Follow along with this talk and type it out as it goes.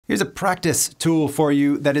Here's a practice tool for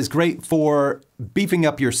you that is great for beefing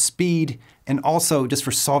up your speed and also just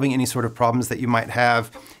for solving any sort of problems that you might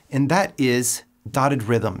have, and that is dotted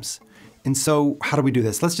rhythms. And so how do we do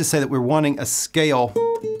this? Let's just say that we're wanting a scale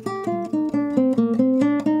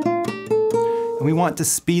and we want to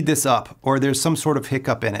speed this up, or there's some sort of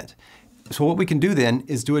hiccup in it. So what we can do then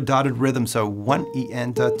is do a dotted rhythm. So 1 E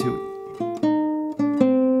and 2.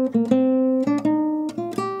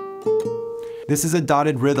 This is a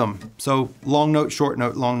dotted rhythm. So long note, short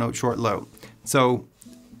note, long note, short low. So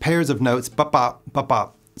pairs of notes, ba ba ba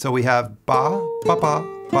ba. So we have ba ba ba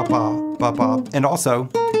ba ba ba ba, and also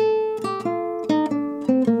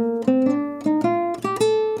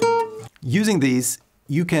using these,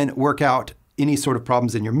 you can work out any sort of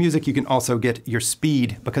problems in your music. You can also get your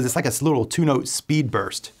speed because it's like a little 2-note speed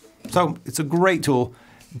burst. So it's a great tool.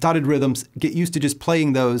 Dotted rhythms, get used to just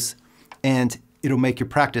playing those and it'll make your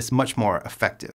practice much more effective.